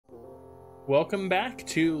Welcome back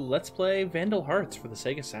to Let's Play Vandal Hearts for the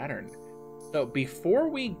Sega Saturn. So before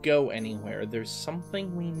we go anywhere, there's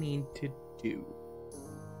something we need to do.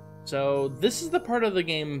 So this is the part of the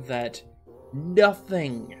game that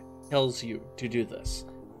nothing tells you to do this.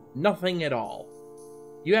 Nothing at all.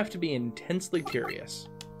 You have to be intensely curious.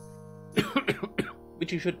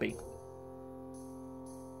 Which you should be.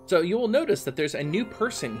 So you will notice that there's a new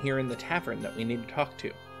person here in the tavern that we need to talk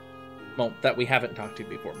to. Well, that we haven't talked to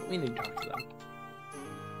before, but we need to talk to them.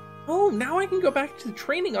 Oh, now I can go back to the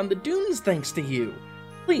training on the dunes thanks to you.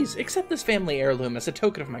 Please, accept this family heirloom as a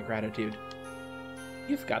token of my gratitude.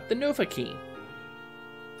 You've got the Nova key.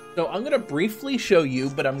 So I'm going to briefly show you,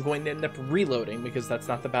 but I'm going to end up reloading because that's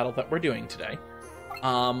not the battle that we're doing today.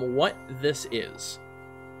 What this is.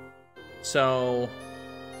 So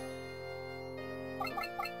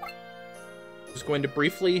I'm just going to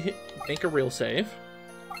briefly make a real save.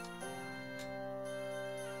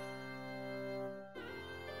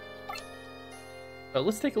 So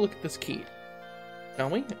let's take a look at this key, shall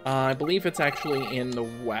we? I believe it's actually in the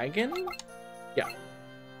wagon. Yeah.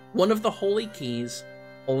 One of the holy keys,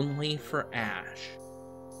 only for Ash.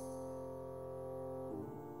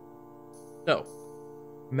 So,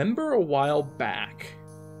 remember a while back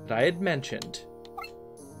that I had mentioned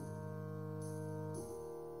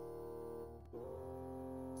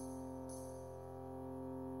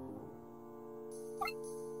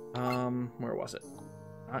where was it?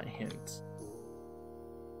 Not hints.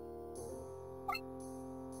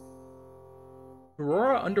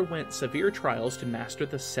 Aurora underwent severe trials to master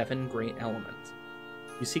the 7 great elements.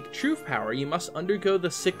 You seek true power, you must undergo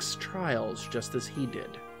the 6 trials just as he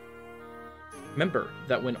did. Remember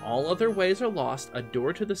that when all other ways are lost, a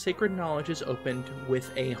door to the sacred knowledge is opened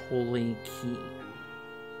with a holy key.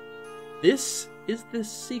 This is the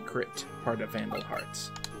secret part of Vandal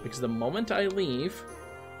Hearts, because the moment I leave,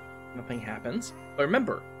 nothing happens. But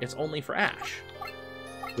remember, it's only for Ash,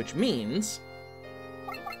 which means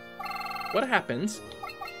what happens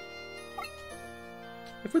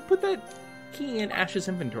if we put that key in Ash's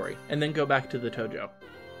inventory and then go back to the Tojo?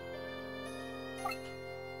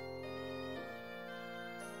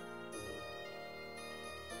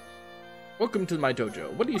 Welcome to my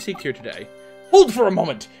dojo. What do you seek here today? Hold for a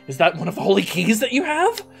moment! Is that one of the holy keys that you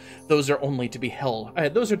have? Those are only to be held.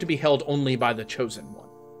 Those are to be held only by the chosen one.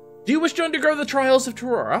 Do you wish to undergo the trials of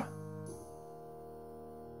Torora?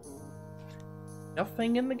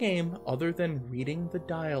 Nothing in the game other than reading the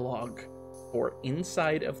dialogue or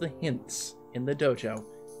inside of the hints in the dojo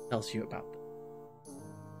tells you about them.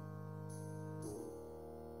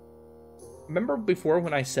 Remember before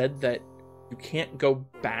when I said that you can't go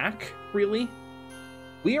back, really?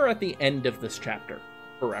 We are at the end of this chapter,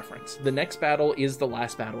 for reference. The next battle is the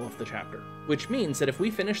last battle of the chapter, which means that if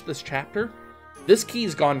we finish this chapter, this key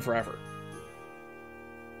is gone forever.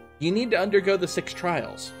 You need to undergo the 6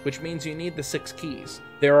 trials, which means you need the 6 keys.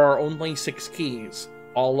 There are only 6 keys.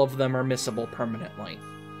 All of them are missable permanently.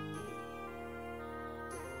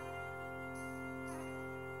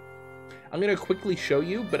 I'm going to quickly show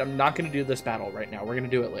you, but I'm not going to do this battle right now. We're going to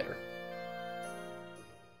do it later.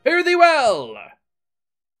 Fare thee well!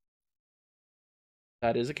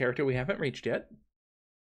 That is a character we haven't reached yet.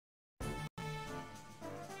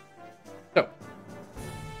 So,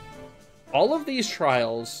 all of these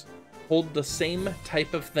trials hold the same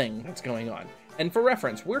type of thing that's going on. And for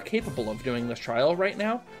reference, we're capable of doing this trial right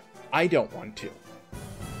now. I don't want to.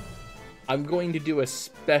 I'm going to do a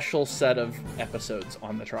special set of episodes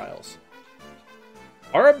on the trials.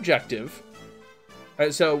 Our objective...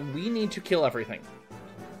 so we need to kill everything.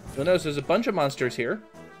 You'll notice there's a bunch of monsters here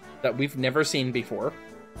that we've never seen before,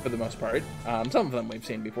 for the most part. Some of them we've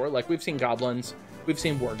seen before, like we've seen goblins, we've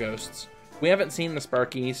seen war ghosts. We haven't seen the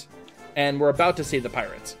Sparkies, and we're about to see the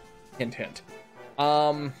pirates. Hint, hint.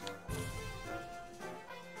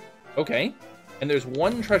 Okay. And there's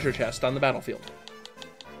one treasure chest on the battlefield.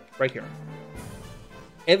 Right here.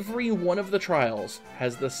 Every one of the trials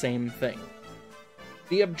has the same thing.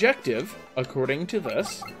 The objective, according to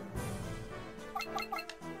this,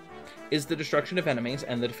 is the destruction of enemies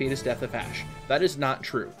and the defeated death of Ash. That is not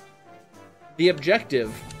true. The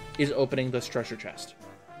objective is opening this treasure chest.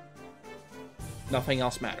 Nothing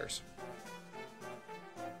else matters.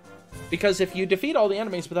 Because if you defeat all the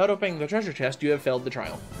enemies without opening the treasure chest, you have failed the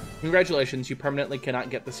trial. Congratulations, you permanently cannot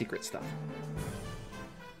get the secret stuff.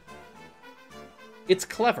 It's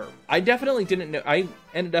clever. I definitely didn't know. I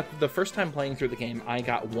ended up, the first time playing through the game, I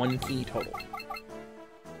got 1 key total.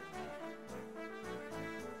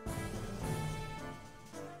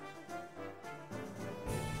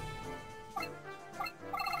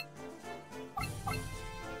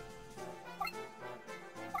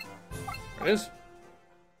 There it is.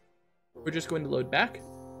 We're just going to load back.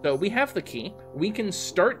 So we have the key. We can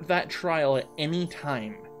start that trial at any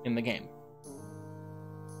time in the game.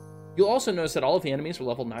 You'll also notice that all of the enemies are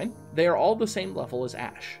level 9. They are all the same level as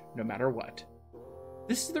Ash, no matter what.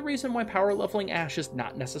 This is the reason why power leveling Ash is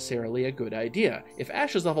not necessarily a good idea. If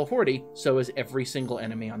Ash is level 40, so is every single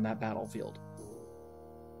enemy on that battlefield.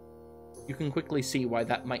 You can quickly see why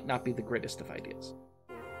that might not be the greatest of ideas.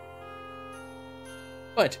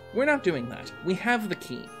 But we're not doing that. We have the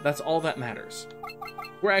key. That's all that matters.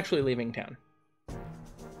 We're actually leaving town.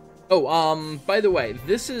 Oh, by the way,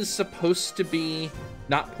 this is supposed to be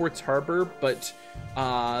not Port's Harbor, but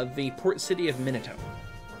the port city of Minato,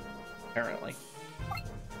 apparently.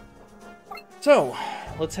 So,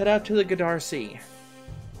 let's head out to the Gadar Sea.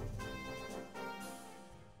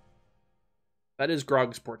 That is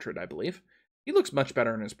Grog's portrait, I believe. He looks much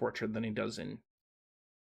better in his portrait than he does in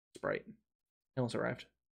Sprite. Hills arrived.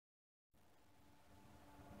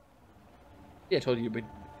 Yeah, I told you we'd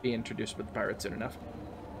be introduced with the pirate soon enough.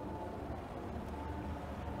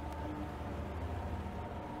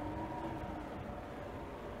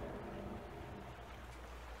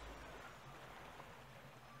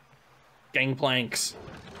 Gangplanks.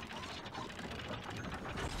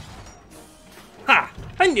 Ha!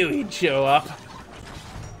 I knew he'd show up.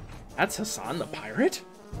 That's Hassan the Pirate?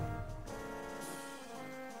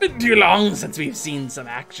 Been too long since we've seen some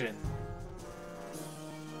action.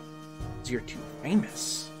 You're too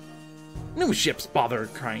famous. No ships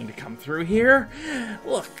bothered trying to come through here.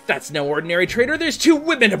 Look, that's no ordinary trader. There's 2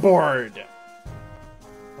 women aboard.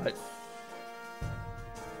 What?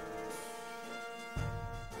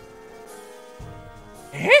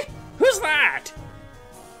 Eh? Who's that?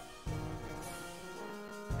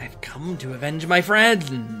 I've come to avenge my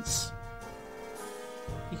friends.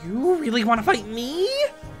 You really want to fight me?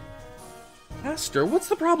 Master, what's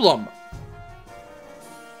the problem?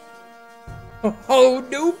 Oh,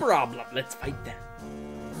 no problem. Let's fight then.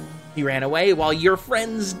 He ran away while your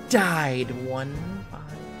friends died one by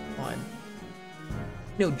one.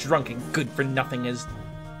 No drunken good-for-nothing has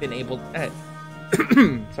been able...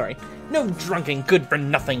 sorry. No drunken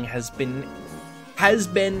good-for-nothing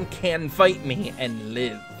can fight me and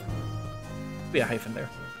live. Be a hyphen there.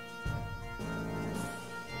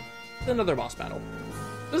 Another boss battle.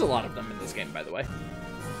 There's a lot of them in this game, by the way.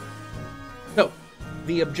 So,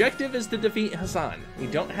 the objective is to defeat Hassan. We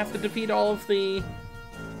don't have to defeat all of the...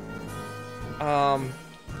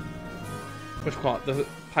 what you call it? The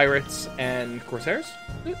pirates and corsairs?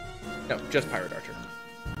 No, just pirate archer.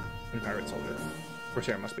 And pirate soldier.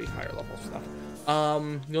 Corsair must be higher level stuff.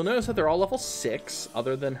 You'll notice that they're all level 6,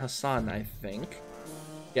 other than Hassan, I think.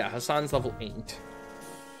 Yeah, Hassan's level 8.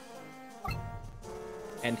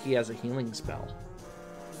 And he has a healing spell.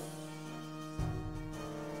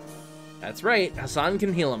 That's right, Hassan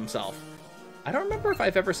can heal himself. I don't remember if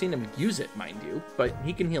I've ever seen him use it, mind you, but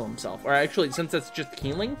he can heal himself. Or actually, since it's just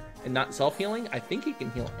healing and not self-healing, I think he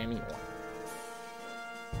can heal anyone.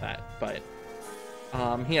 But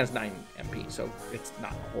he has 9 MP, so it's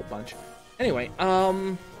not a whole bunch. Anyway,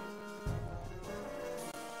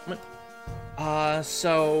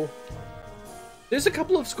 so there's a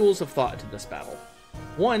couple of schools of thought to this battle.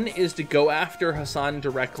 One is to go after Hassan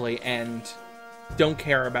directly and don't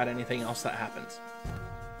care about anything else that happens.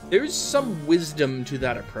 There's some wisdom to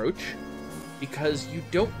that approach, because you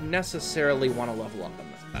don't necessarily want to level up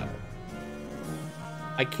in this battle.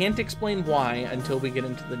 I can't explain why until we get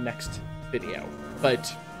into the next video,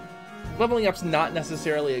 but leveling up's not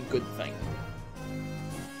necessarily a good thing.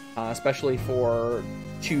 Especially for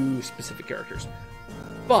 2 specific characters.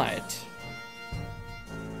 But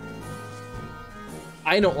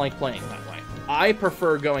I don't like playing that way. I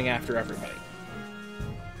prefer going after everybody.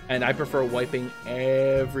 And I prefer wiping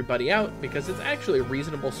everybody out because it's actually a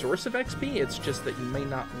reasonable source of XP. It's just that you may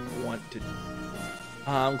not want to.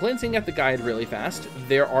 Glancing at the guide really fast,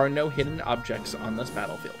 there are no hidden objects on this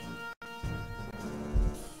battlefield.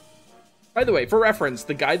 By the way, for reference,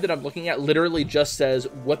 the guide that I'm looking at literally just says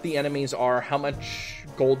what the enemies are, how much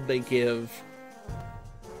gold they give,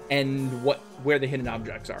 and where the hidden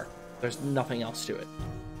objects are. There's nothing else to it.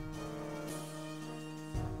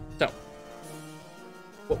 So,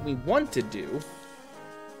 what we want to do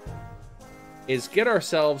is get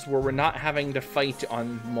ourselves where we're not having to fight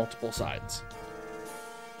on multiple sides.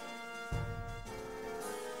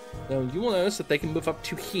 So you will notice that they can move up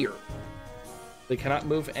to here. They cannot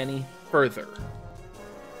move any further.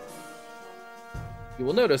 You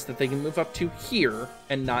will notice that they can move up to here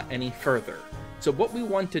and not any further. So what we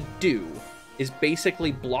want to do is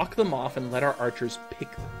basically block them off and let our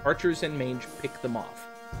archers and mage pick them off.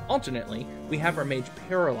 Alternately, we have our mage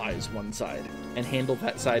paralyze one side and handle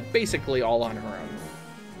that side basically all on her own.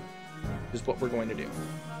 Is what we're going to do.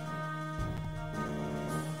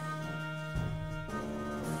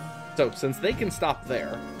 So, since they can stop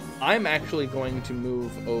there, I'm actually going to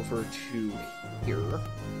move over to here.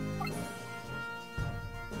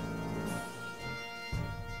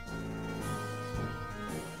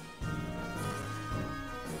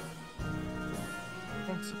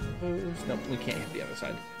 I suppose... No, we can't hit the other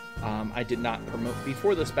side. I did not promote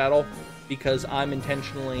before this battle because I'm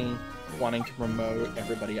intentionally wanting to promote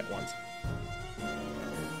everybody at once.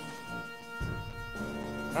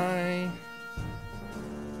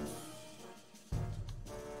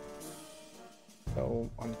 So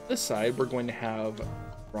on this side, we're going to have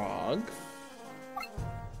Grog.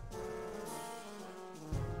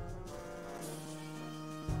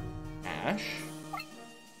 Ash.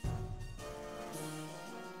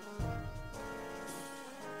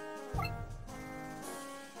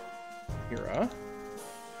 Hera.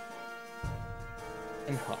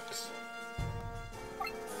 And Hux.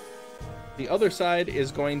 The other side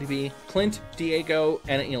is going to be Clint, Diego,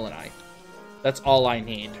 and Eleni. That's all I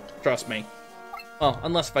need. Trust me. Well,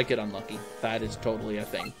 unless if I get unlucky. That is totally a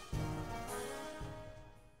thing.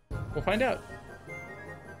 We'll find out.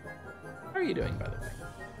 How are you doing, by the way?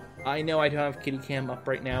 I know I don't have Kitty Cam up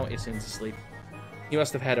right now. Isn's asleep. He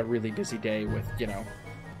must have had a really busy day with, you know,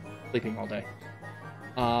 sleeping all day.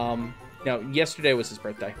 Now, yesterday was his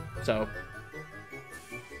birthday, so...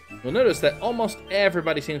 You'll notice that almost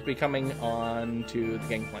everybody seems to be coming on to the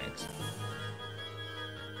gangplanks.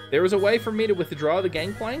 There was a way for me to withdraw the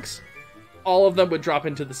gangplanks. All of them would drop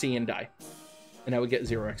into the sea and die. And I would get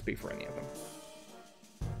 0 XP for any of them.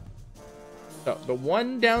 So, the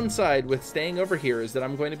one downside with staying over here is that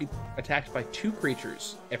I'm going to be attacked by 2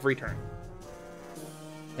 creatures every turn.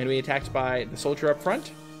 I'm going to be attacked by the soldier up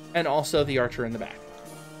front, and also the archer in the back.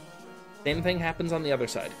 Same thing happens on the other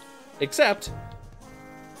side. Except...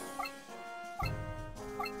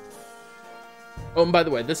 Oh, and by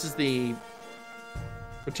the way, this is the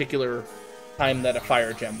particular time that a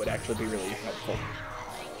fire gem would actually be really helpful.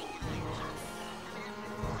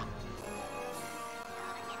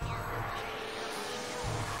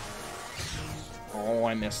 Oh,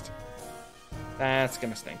 I missed. That's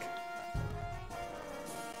gonna stink.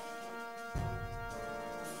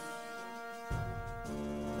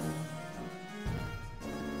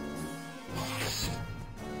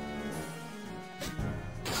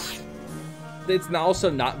 It's also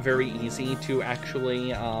not very easy to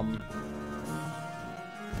actually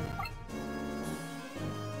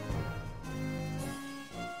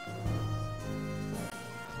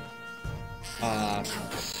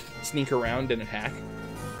sneak around and attack.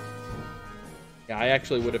 Yeah, I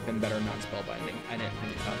actually would have been better not spellbinding. I didn't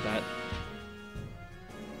think about that.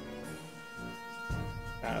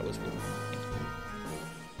 That was weird.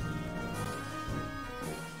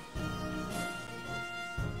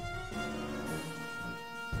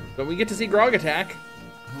 But we get to see Grog attack.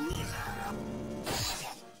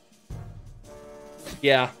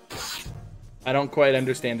 Yeah. I don't quite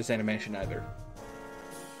understand this animation either.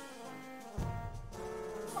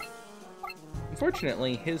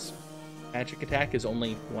 Unfortunately, his magic attack is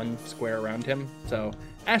only 1 square around him, so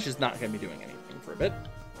Ash is not going to be doing anything for a bit.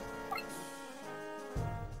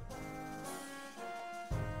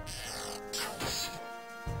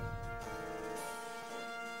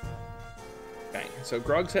 Okay, so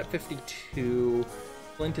Grog's at 52,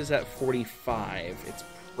 Clint is at 45. It's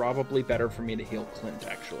probably better for me to heal Clint,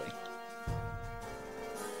 actually.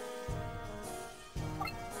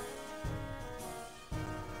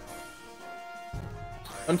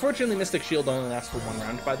 Unfortunately, Mystic Shield only lasts for 1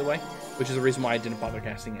 round, by the way, which is the reason why I didn't bother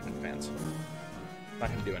casting it in advance. Not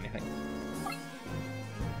going to do anything.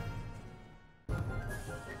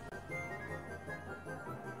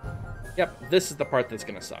 Yep, this is the part that's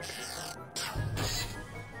going to suck.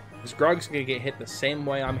 Because Grog's going to get hit the same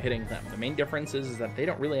way I'm hitting them. The main difference is that they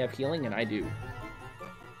don't really have healing, and I do.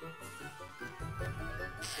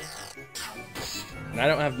 And I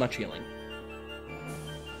don't have much healing.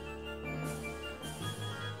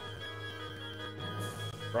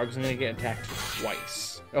 Grog's going to get attacked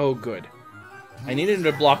twice. Oh, good. I needed him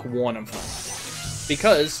to block 1 of them.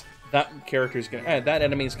 Because that character's going to... that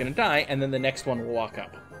enemy's going to die, and then the next one will walk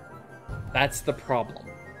up. That's the problem.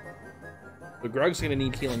 So Grog's going to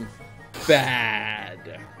need healing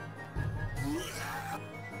bad.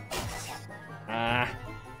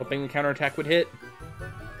 Hoping the counterattack would hit.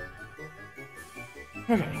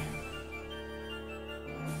 Okay.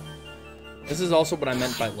 This is also what I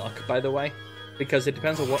meant by luck, by the way. Because it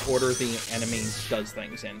depends on what order the enemy does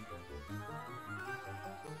things in.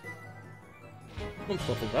 One's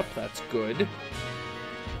leveled up, that's good.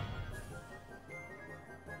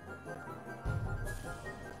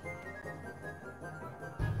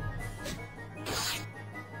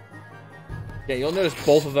 Yeah, you'll notice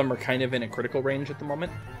both of them are kind of in a critical range at the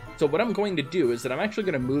moment. So what I'm going to do is that I'm actually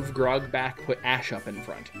going to move Grog back, put Ash up in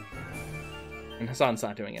front. And Hassan's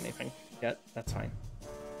not doing anything yet. That's fine.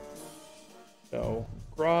 So,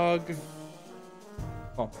 Grog...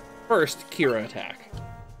 Well, first, Kira attack.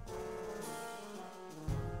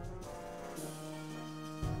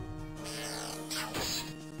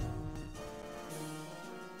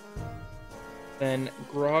 Then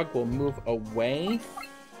Grog will move away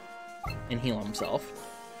and heal himself.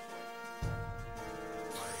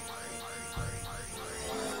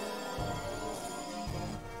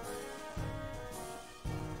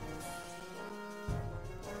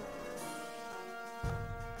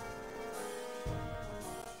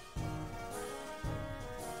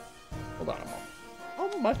 Hold on a moment.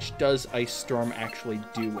 How much does Ice Storm actually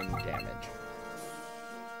do in damage?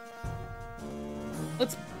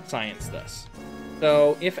 Let's science this.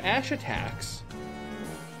 So, if Ash attacks,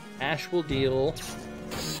 Ash will deal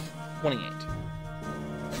 28.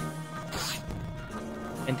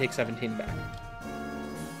 And take 17 back.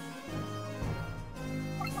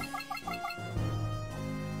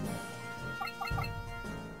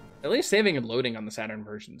 At least saving and loading on the Saturn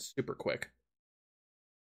version is super quick.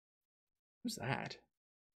 Who's that?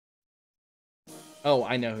 Oh,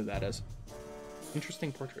 I know who that is.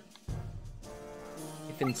 Interesting portrait.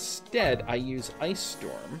 If instead I use Ice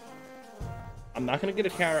Storm, I'm not gonna get a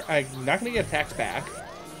counter. I'm not gonna get attacks back.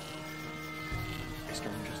 Ice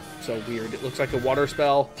Storm is just so weird. It looks like a water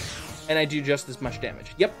spell, and I do just as much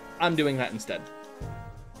damage. Yep, I'm doing that instead.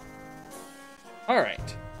 All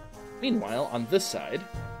right. Meanwhile, on this side.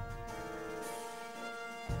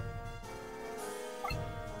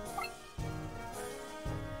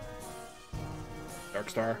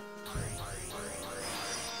 Darkstar.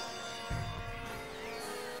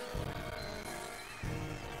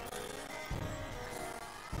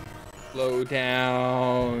 Slow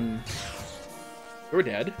down. You're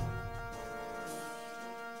dead.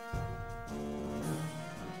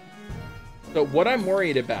 So what I'm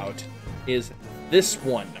worried about is this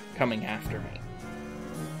one coming after me.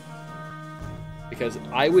 Because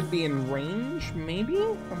I would be in range, maybe?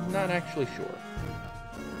 I'm not actually sure.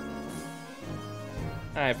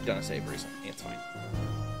 I've done a save recently, it's fine.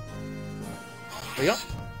 There you go.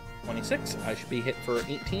 26. I should be hit for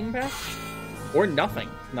 18 back. Or nothing.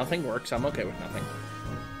 Nothing works. I'm okay with nothing.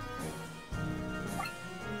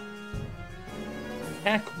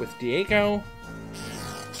 Attack with Diego.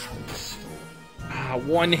 Ah,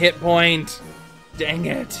 1 hit point. Dang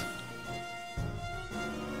it.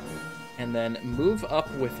 And then move up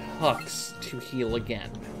with Hux to heal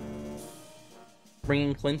again.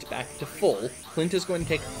 Bringing Clint back to full. Clint is going to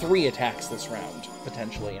take 3 attacks this round,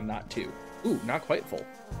 potentially, and not 2. Ooh, not quite full.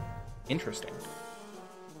 Interesting.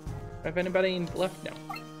 Have anybody left? No.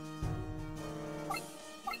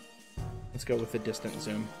 Let's go with the distant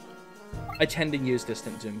zoom. I tend to use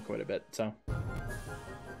distant zoom quite a bit, so.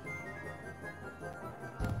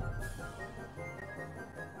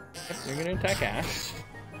 Yep, you're gonna attack Ash.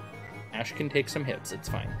 Ash can take some hits, it's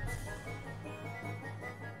fine.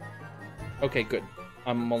 Okay, good.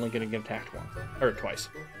 I'm only gonna get attacked once. Or twice.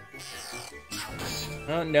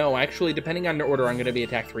 No, actually, depending on the order, I'm gonna be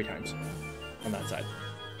attacked 3 times. On that side.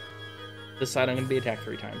 This side, I'm gonna be attacked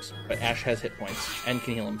 3 times. But Ash has hit points, and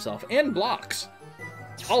can heal himself, and blocks!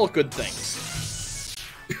 All good things.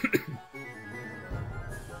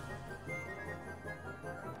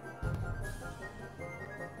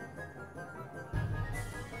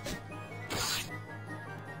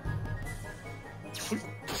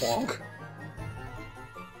 Bonk.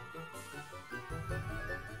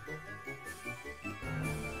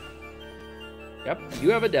 Yep, you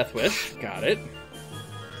have a death wish. Got it.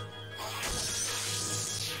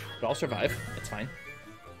 But I'll survive. It's fine.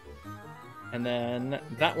 And then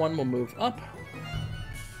that one will move up.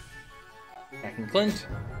 Attacking Clint.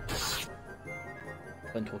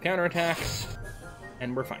 Clint will counterattack.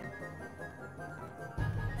 And we're fine.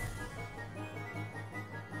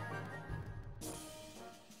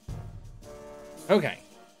 Okay.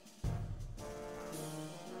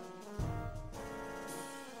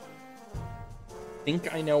 I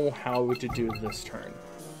think I know how to do this turn.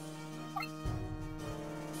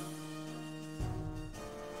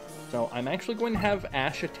 So I'm actually going to have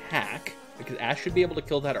Ash attack, because Ash should be able to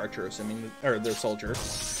kill that archer, assuming, or the soldier.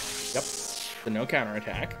 Yep, so no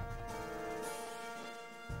counterattack.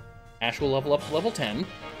 Ash will level up to level 10.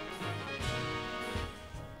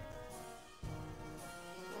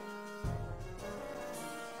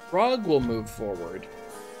 Frog will move forward.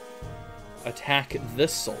 Attack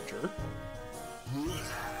this soldier.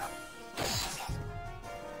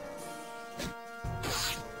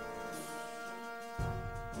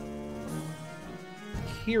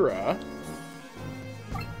 Kira.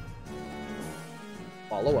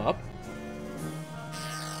 Follow up.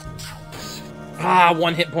 Ah,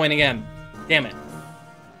 1 hit point again. Damn it.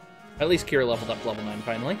 At least Kira leveled up to level 9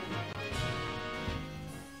 finally.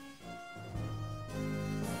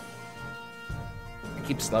 I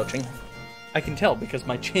keep slouching. I can tell because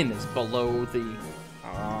my chin is below the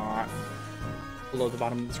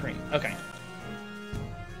bottom of the screen. Okay.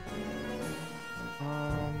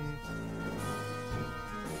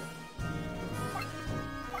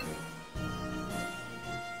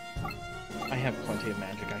 I have plenty of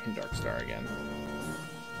magic. I can Dark Star again.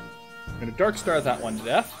 I'm gonna Dark Star that one to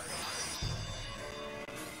death.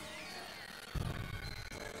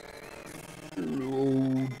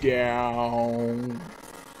 Slow down.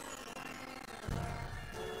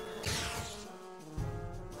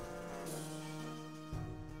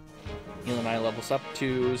 Eli levels up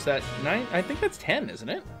to, is that 9? I think that's 10, isn't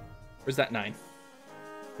it? Or is that 9?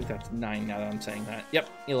 I think that's 9 now that I'm saying that. Yep,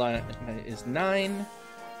 Eli is 9.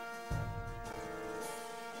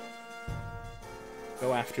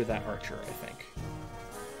 Go after that archer, I think.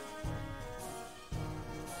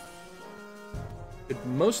 Could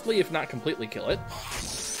mostly, if not completely, kill it.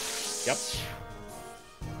 Yep.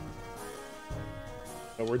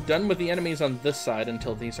 So we're done with the enemies on this side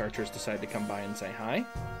until these archers decide to come by and say hi.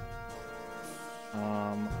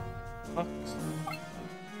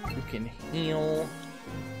 You can heal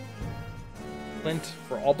Clint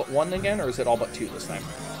for all but 1 again, or is it all but 2 this time?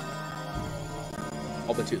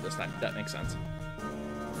 All but 2 this time. That makes sense.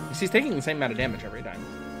 Because he's taking the same amount of damage every time.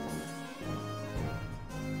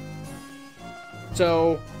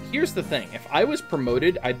 So, here's the thing. If I was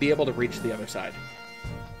promoted, I'd be able to reach the other side.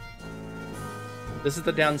 This is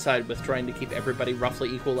the downside with trying to keep everybody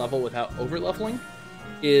roughly equal level without over-leveling,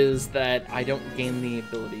 is that I don't gain the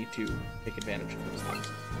ability to take advantage of those things.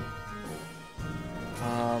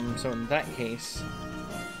 So in that case,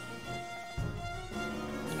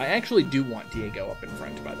 I actually do want Diego up in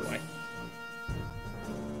front, by the way.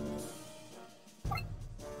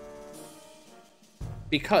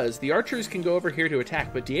 Because the archers can go over here to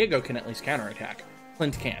attack, but Diego can at least counterattack.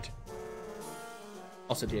 Clint can't.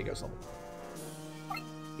 Also, Diego's level.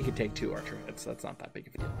 He could take 2 archer hits. That's not that big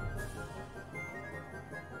of a deal.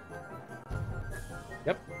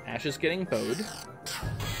 Yep, Ash is getting bowed.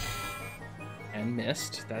 And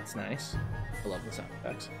missed. That's nice. I love the sound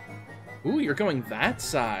effects. Ooh, you're going that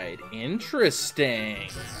side. Interesting.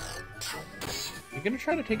 You're gonna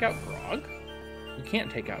try to take out Grog? You can't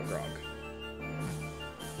take out Grog.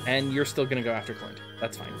 And you're still gonna go after Clint.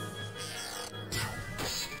 That's fine.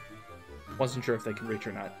 Wasn't sure if they could reach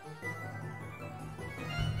or not.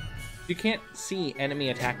 You can't see enemy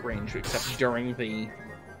attack range except during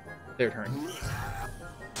their turn.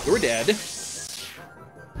 You're dead.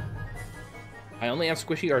 I only have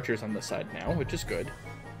squishy archers on this side now, which is good.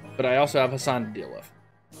 But I also have Hassan to deal with.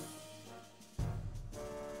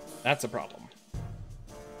 That's a problem.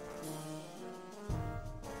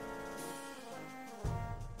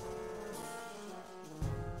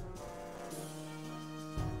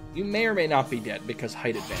 You may or may not be dead because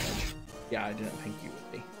height advantage. Yeah, I didn't think you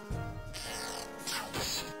would be.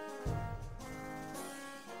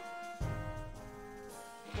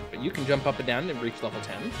 But you can jump up and down and reach level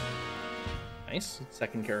 10. Nice.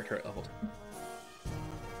 Second character at level 10.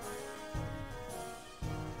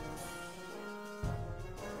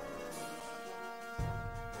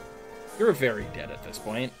 You're very dead at this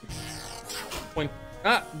point.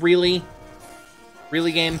 Ah, really?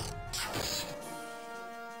 Really, game?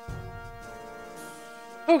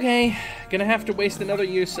 Okay, gonna have to waste another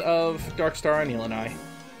use of Darkstar on Eli.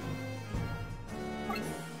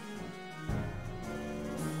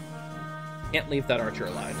 Can't leave that archer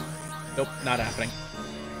alive. Nope, not happening.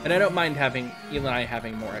 And I don't mind having Eli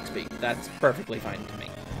having more XP. That's perfectly fine to me.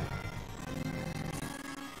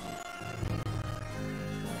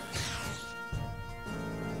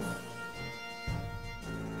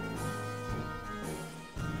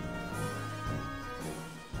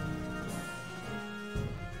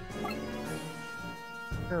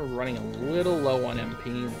 We're running a little low on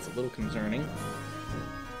MP. That's a little concerning.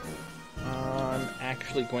 I'm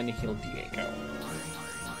actually going to heal Diego.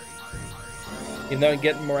 Even though I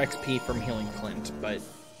get more XP from healing Clint, but...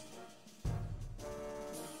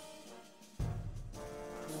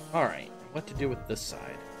 Alright, what to do with this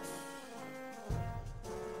side?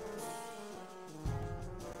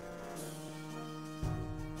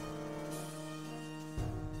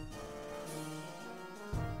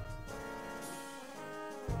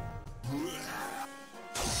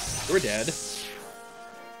 We're dead.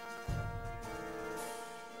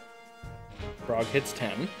 Grog hits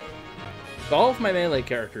 10. So all of my melee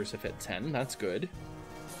characters have hit 10. That's good.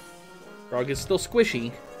 Grog is still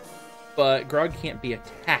squishy, but Grog can't be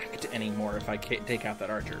attacked anymore if I take out that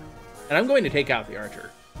archer. And I'm going to take out the archer.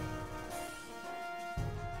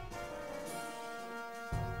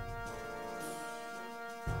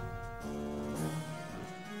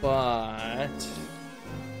 But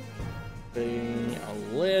be a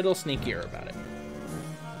little sneakier about it.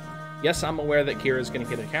 Yes, I'm aware that Kira's going to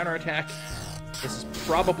get a counterattack. This is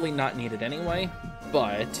probably not needed anyway,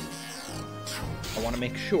 but I want to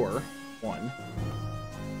make sure, 1,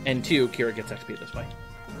 and 2, Kira gets XP this way.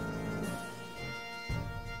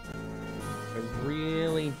 I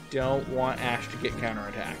really don't want Ash to get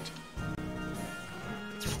counterattacked.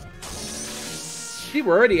 See,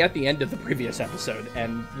 we're already at the end of the previous episode,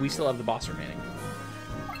 and we still have the boss remaining.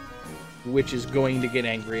 Which is going to get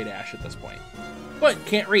angry at Ash at this point. But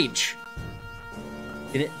can't reach.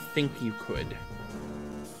 Didn't think you could.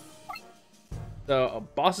 So, a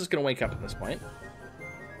boss is going to wake up at this point.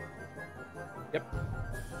 Yep.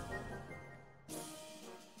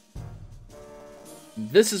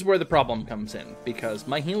 This is where the problem comes in, because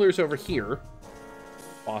my healer's over here.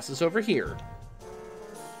 Boss is over here.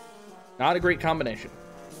 Not a great combination.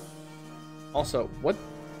 Also, what?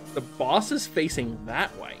 The boss is facing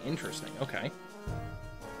that way. Interesting. Okay.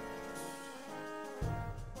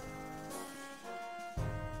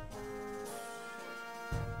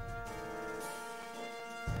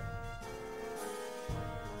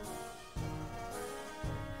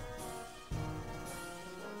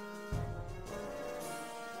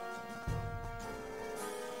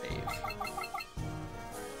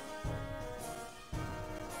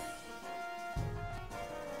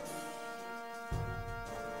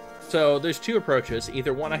 So there's 2 approaches.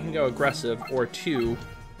 Either 1, I can go aggressive, or 2,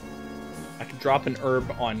 I can drop an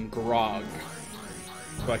herb on Grog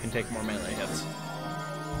so I can take more melee hits.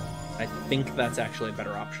 I think that's actually a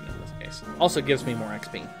better option in this case. Also gives me more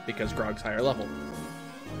XP because Grog's higher level.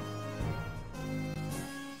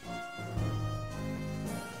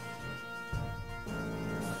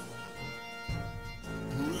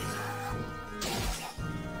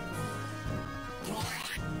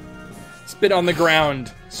 Spit on the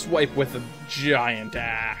ground. Swipe with a giant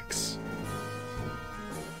axe.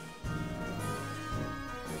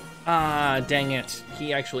 Ah, dang it.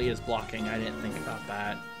 He actually is blocking. I didn't think about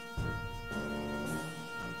that.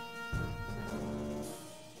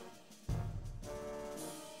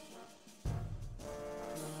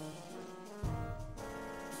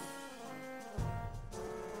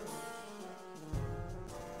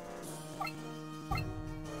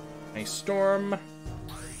 Nice storm.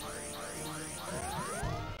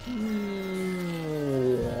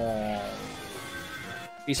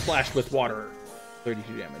 He splashed with water.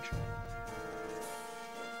 32 damage.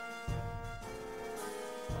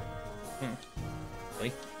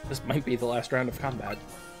 Really? This might be the last round of combat.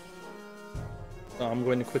 So I'm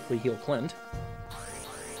going to quickly heal Clint.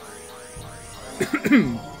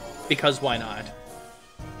 Because why not?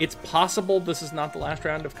 It's possible this is not the last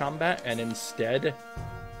round of combat, and instead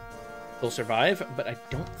he'll survive, but I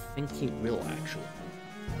don't think he will, actually.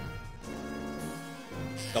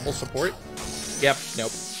 Double support? Yep,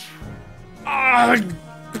 nope. Ah,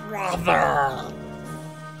 brother!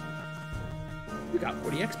 We got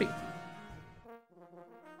 40 XP.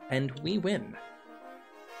 And we win.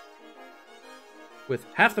 With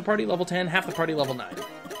half the party level 10, half the party level 9.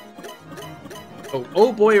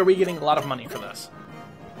 Oh boy, are we getting a lot of money for this.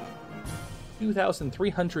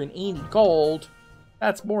 2,380 gold.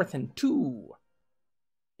 That's more than 2.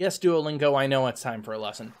 Yes, Duolingo, I know it's time for a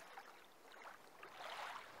lesson.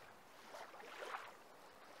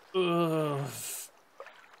 Ugh.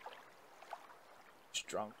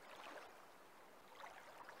 Strong.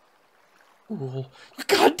 Fool. You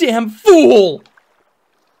goddamn fool!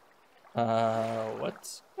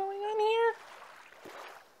 What's going on here?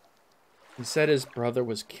 He said his brother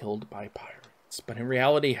was killed by pirates, but in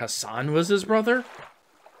reality, Hassan was his brother?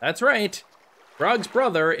 That's right. Grog's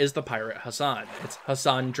brother is the pirate Hassan. It's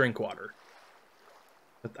Hassan Drinkwater.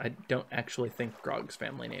 But I don't actually think Grog's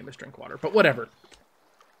family name is Drinkwater, but whatever.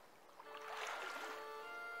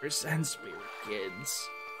 Since we were kids.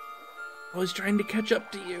 Always trying to catch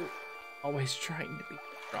up to you. Always trying to be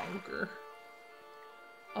stronger.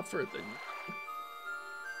 Tougher than you.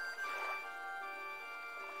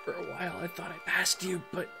 For a while I thought I passed you,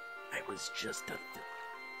 but I was just a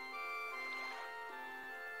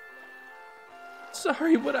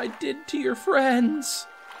Sorry what I did to your friends.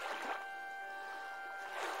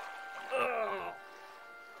 Ugh.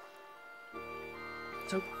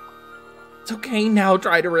 It's okay now,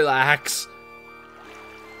 try to relax.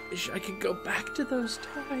 Wish I could go back to those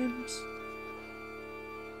times.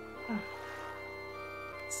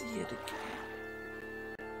 See it again.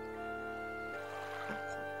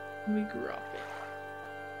 We grew up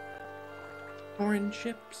in orange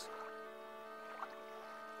chips.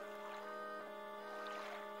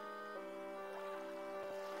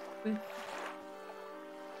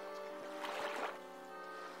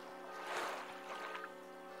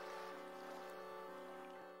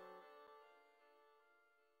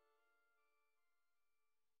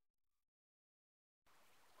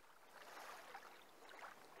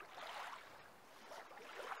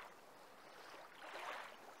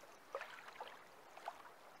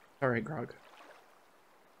 Alright, Grog.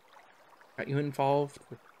 Got you involved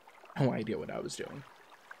with no idea what I was doing.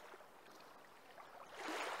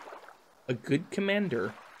 A good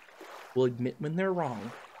commander will admit when they're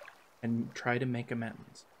wrong and try to make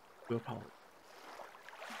amends. To apologize.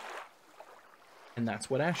 And that's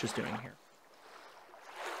what Ash is doing here.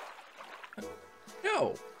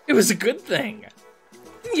 No, it was a good thing.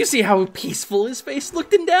 Didn't you see how peaceful his face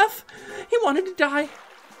looked in death? He wanted to die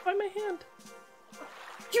by my hand.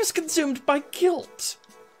 He was consumed by guilt.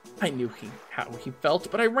 I knew how he felt,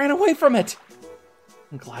 but I ran away from it.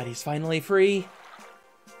 I'm glad he's finally free.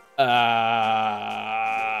 Don't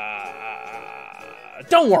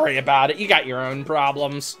worry about it. You got your own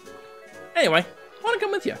problems. Anyway, I want to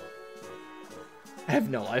come with you. I have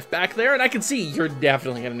no life back there, and I can see you're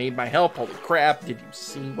definitely going to need my help. Holy crap, did you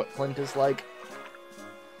see what Clint is like?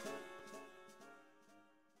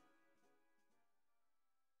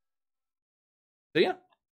 So yeah.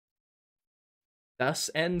 Thus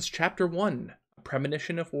ends Chapter 1, A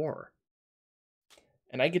Premonition of War.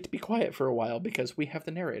 And I get to be quiet for a while because we have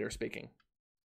the narrator speaking.